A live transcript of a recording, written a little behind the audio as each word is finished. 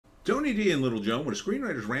Tony D and Little Joan with a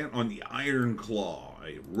screenwriter's rant on The Iron Claw,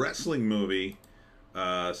 a wrestling movie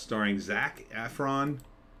starring Zac Efron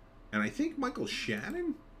and I think Michael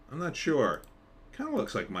Shannon? I'm not sure. Kind of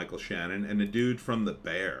looks like Michael Shannon. And the dude from The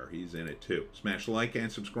Bear, he's in it too. Smash like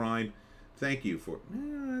and subscribe. Thank you for...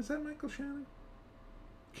 is that Michael Shannon?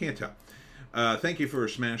 Can't tell. Thank you for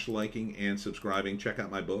smash liking and subscribing. Check out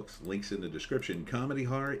my books. Links in the description. Comedy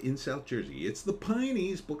Horror in South Jersey. It's the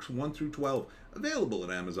Pineys, books 1 through 12. Available at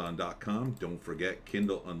Amazon.com. Don't forget,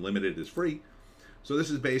 Kindle Unlimited is free. So this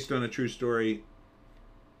is based on a true story.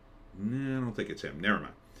 No, I don't think it's him. Never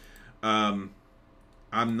mind.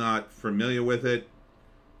 I'm not familiar with it,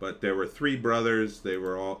 but there were 3 brothers. They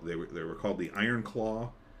were called the Iron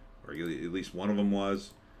Claw, or at least one of them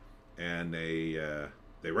was, and they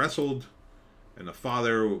wrestled. And the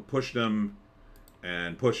father pushed him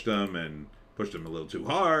and pushed him and pushed him a little too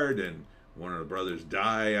hard, and one of the brothers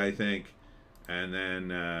died, I think. And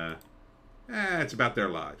then it's about their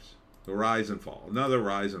lives. The rise and fall. Another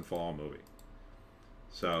rise and fall movie.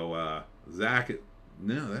 So Zach,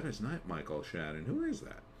 no, that is not Michael Shannon. Who is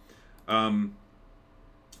that?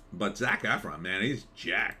 But Zac Efron, man, he's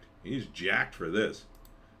jacked. He's jacked for this.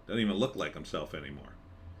 Doesn't even look like himself anymore.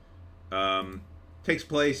 Takes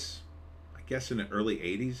place, I guess, in the early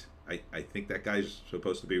 80s. I think that guy's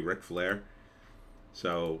supposed to be Ric Flair.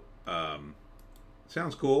 So,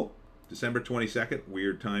 sounds cool. December 22nd,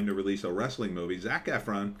 weird time to release a wrestling movie. Zac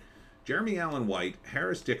Efron, Jeremy Allen White,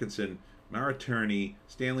 Harris Dickinson, Mara Turney,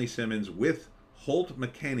 Stanley Simmons with Holt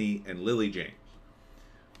McKenney and Lily James.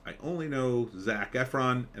 I only know Zac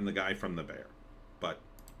Efron and the guy from The Bear. But,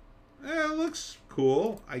 it looks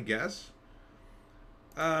cool, I guess.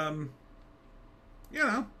 You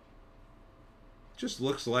know, just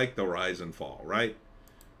looks like the rise and fall, right?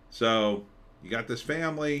 So you got this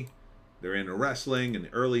family. They're into wrestling in the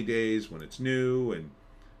early days when it's new and,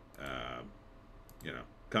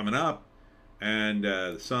 coming up. And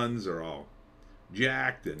the sons are all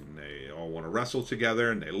jacked and they all want to wrestle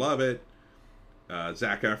together and they love it.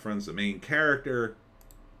 Zac Efron's the main character.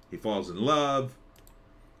 He falls in love.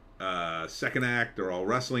 Second act, they're all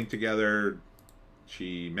wrestling together.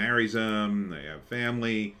 She marries him. They have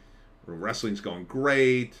family. Wrestling's going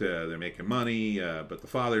great. They're making money, but the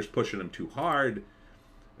father's pushing them too hard.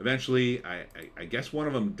 Eventually, I guess one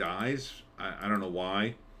of them dies. I don't know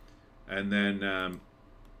why. And then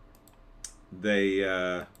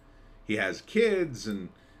he has kids, and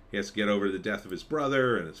he has to get over the death of his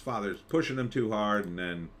brother, and his father's pushing him too hard. And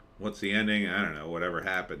then what's the ending? I don't know. Whatever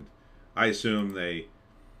happened. I assume they,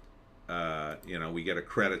 we get a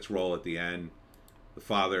credits roll at the end. The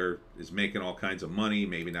father is making all kinds of money,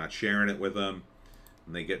 maybe not sharing it with them.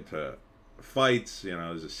 And they get into fights.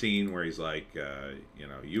 There's a scene where he's like,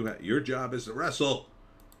 your job is to wrestle.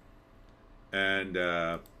 And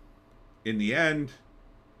in the end,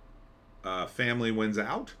 family wins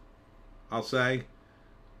out, I'll say.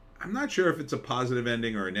 I'm not sure if it's a positive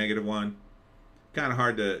ending or a negative one. Kind of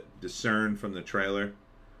hard to discern from the trailer.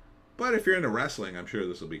 But if you're into wrestling, I'm sure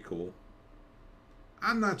this will be cool.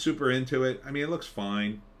 I'm not super into it. I mean, it looks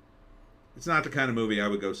fine. It's not the kind of movie I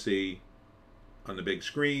would go see on the big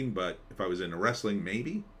screen, but if I was into wrestling,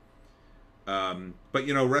 maybe. But,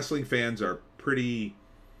 wrestling fans are pretty...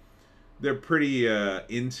 They're pretty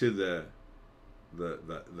into the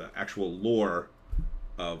actual lore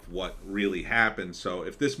of what really happened. So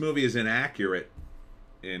if this movie is inaccurate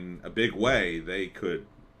in a big way, they could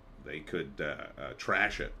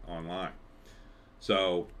trash it online.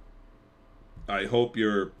 So I hope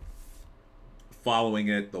you're following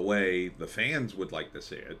it the way the fans would like to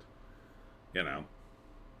see it.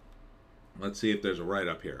 Let's see if there's a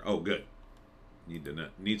write-up here. Oh, good.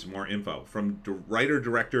 Need some more info. From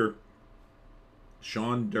writer-director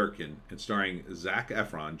Sean Durkin and starring Zac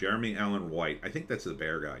Efron, Jeremy Allen White. I think that's the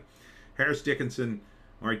Bear guy. Harris Dickinson,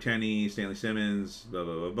 Mari Tenney, Stanley Simmons, blah,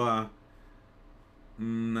 blah, blah, blah.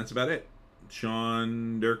 That's about it.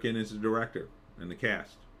 Sean Durkin is the director and the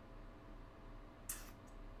cast.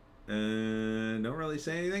 Don't really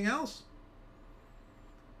say anything else.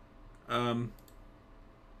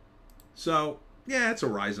 So, yeah, it's a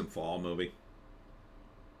rise and fall movie.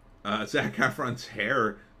 Zac Efron's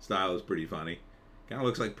hair style is pretty funny. Kind of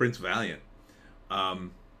looks like Prince Valiant.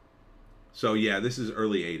 So, yeah, this is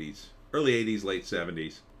early 80s. Early 80s, late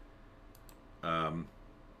 70s.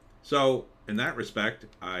 So, in that respect,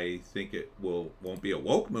 I think it won't be a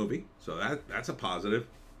woke movie. So, that's a positive.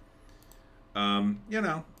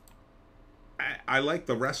 I like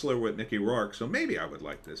The Wrestler with Mickey Rourke, so maybe I would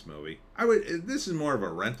like this movie. This is more of a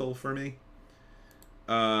rental for me.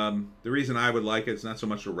 The reason I would like it's not so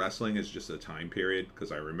much the wrestling, it's just the time period,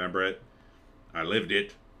 because I remember it. I lived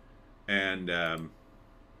it. And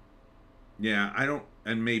yeah, I don't,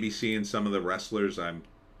 and maybe seeing some of the wrestlers I'm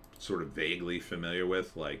sort of vaguely familiar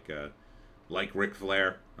with, like Ric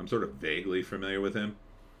Flair. I'm sort of vaguely familiar with him.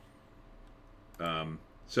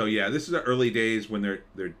 So yeah, this is the early days when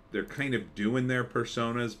they're kind of doing their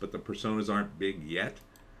personas, but the personas aren't big yet.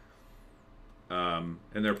 And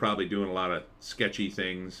they're probably doing a lot of sketchy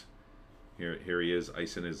things. Here he is,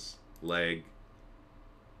 icing his leg.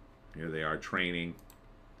 Here they are training.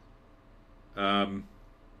 Yeah,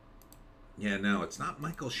 no, it's not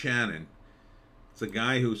Michael Shannon. It's a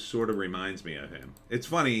guy who sort of reminds me of him. It's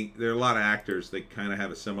funny, there are a lot of actors that kind of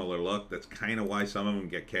have a similar look. That's kind of why some of them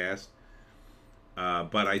get cast.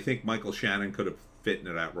 But I think Michael Shannon could have fit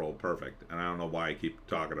into that role perfect. And I don't know why I keep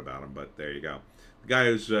talking about him, but there you go. The guy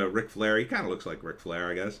who's Ric Flair, he kind of looks like Ric Flair,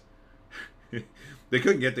 I guess. They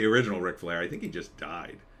couldn't get the original Ric Flair. I think he just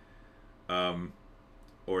died.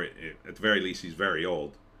 Or at the very least, he's very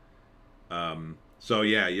old. So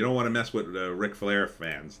yeah, you don't want to mess with Ric Flair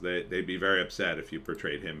fans. They'd be very upset if you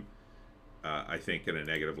portrayed him, I think, in a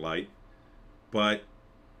negative light. But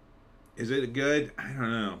is it good? I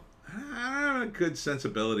don't know. I don't have a good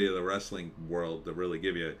sensibility of the wrestling world to really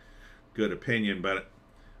give you a good opinion. But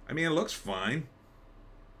I mean, it looks fine.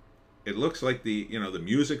 It looks like the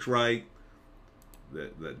music's right,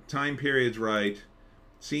 the time period's right.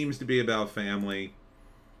 Seems to be about family.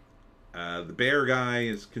 The bear guy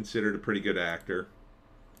is considered a pretty good actor.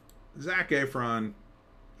 Zac Efron,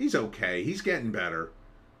 he's okay. He's getting better.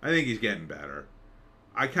 I think he's getting better.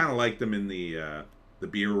 I kind of liked him in the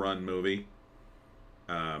Beer Run movie.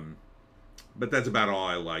 But that's about all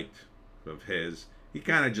I liked of his. He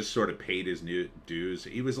kind of just sort of paid his new dues.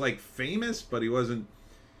 He was like famous, but he wasn't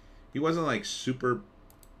like super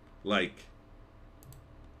like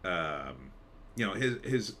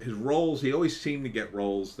his roles. He always seemed to get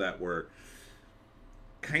roles that were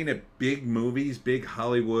kind of big movies, big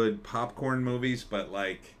Hollywood popcorn movies, but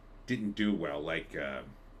like didn't do well. Like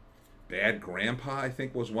Bad Grandpa, I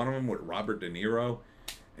think, was one of them with Robert De Niro,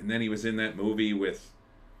 and then he was in that movie with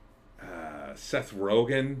Seth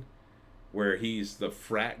Rogen, where he's the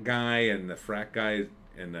frat guy, and the frat guy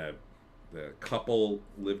and the couple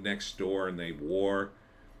lived next door and they war,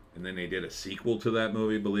 and then they did a sequel to that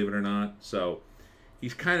movie, believe it or not. So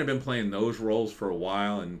he's kind of been playing those roles for a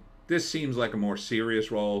while, and this seems like a more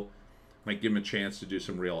serious role. Might give him a chance to do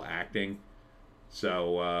some real acting.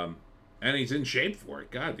 So, and he's in shape for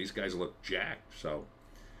it. God, these guys look jacked. So,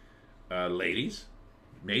 ladies,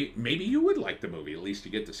 maybe you would like the movie, at least to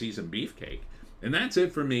get to see some beefcake. And that's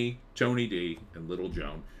it for me, Tony D, and Little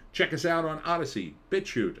Joan. Check us out on Odysee,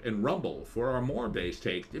 Bitchute, and Rumble for our more bass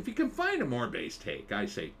takes. If you can find a more bass take, I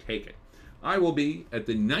say take it. I will be at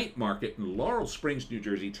the Night Market in Laurel Springs, New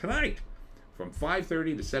Jersey tonight from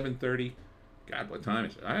 5:30 to 7:30. God, what time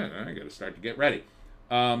is it? I got to start to get ready.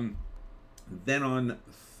 Then on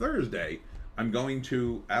Thursday, I'm going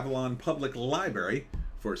to Avalon Public Library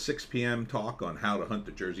for a 6 p.m. talk on how to hunt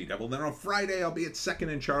the Jersey Devil. Then on Friday, I'll be at 2nd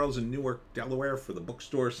and Charles in Newark, Delaware for the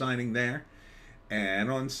bookstore signing there.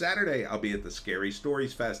 And on Saturday, I'll be at the Scary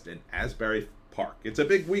Stories Fest in Asbury Park. It's a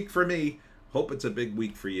big week for me. Hope it's a big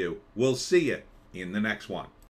week for you. We'll see you in the next one.